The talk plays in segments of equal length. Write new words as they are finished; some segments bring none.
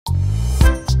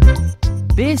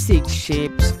basic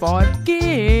shapes for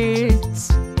kids.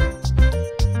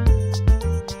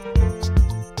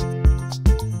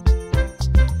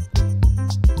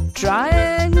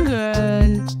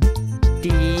 Triangle,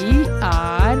 Triangle,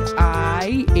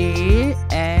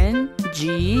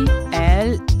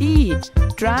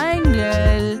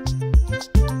 triangle.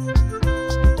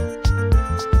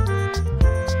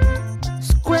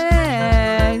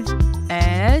 Square,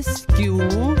 Square,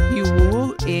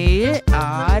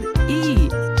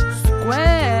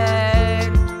 square.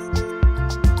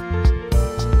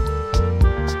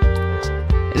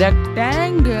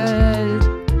 Rectangle,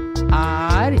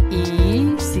 Rectangle,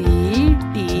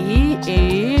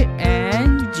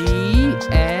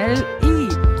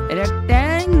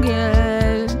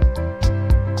 rectangle.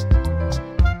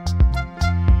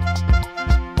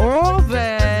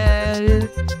 Oval,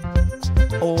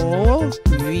 Oval,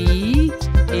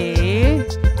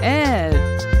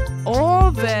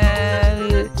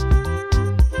 oval.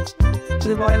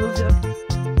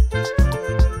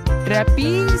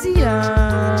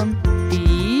 Trapezium,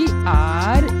 Trapezium,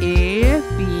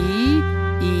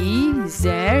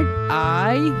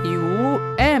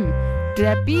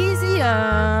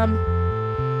 trapezium.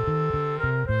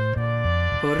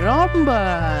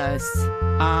 Rhombus,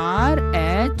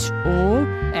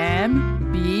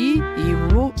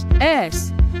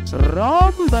 Rhombus,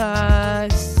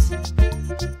 rhombus.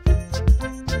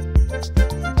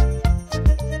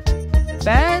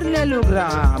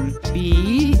 Parallelogram,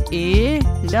 Parallelogram.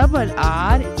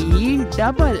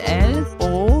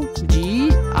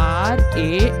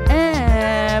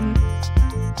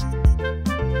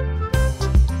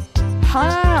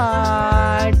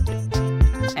 Heart,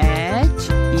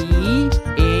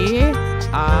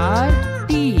 Heart,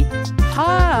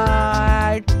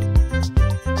 heart.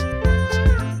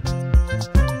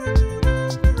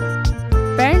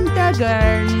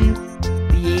 Pentagon,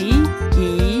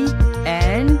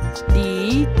 Pentagon,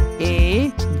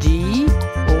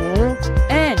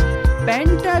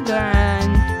 pentagon.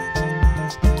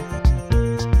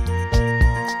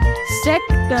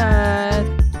 Sector,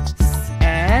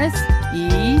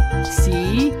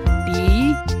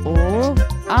 Sector,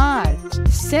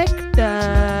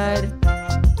 sector.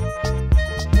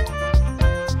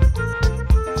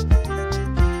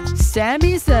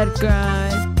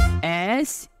 Semicircle,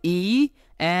 Semicircle.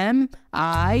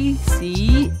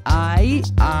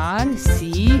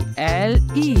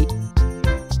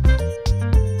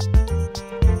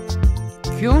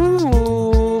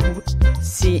 Cube,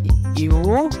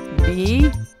 Cube,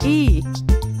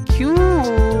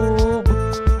 cube.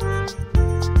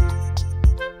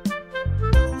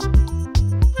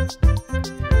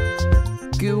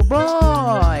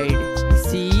 Cuboid,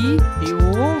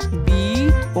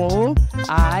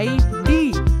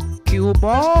 Cuboid,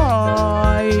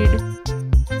 cuboid.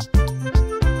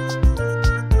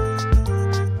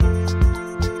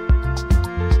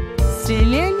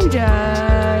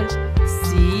 Cylinder,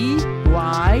 Cylinder.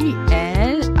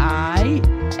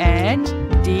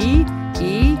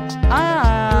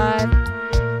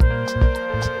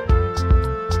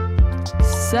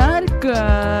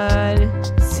 Circle,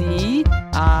 Circle,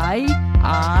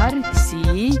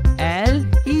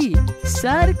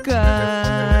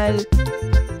 circle.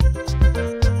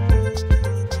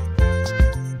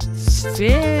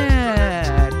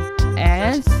 Sphere,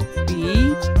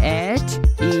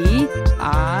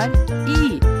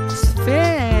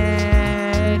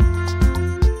 Sphere.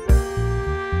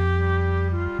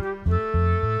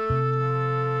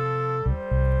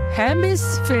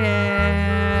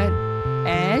 Hemisphere,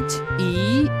 Hemisphere.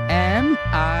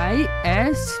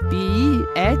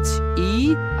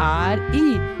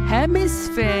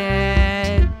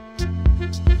 Hemisphere.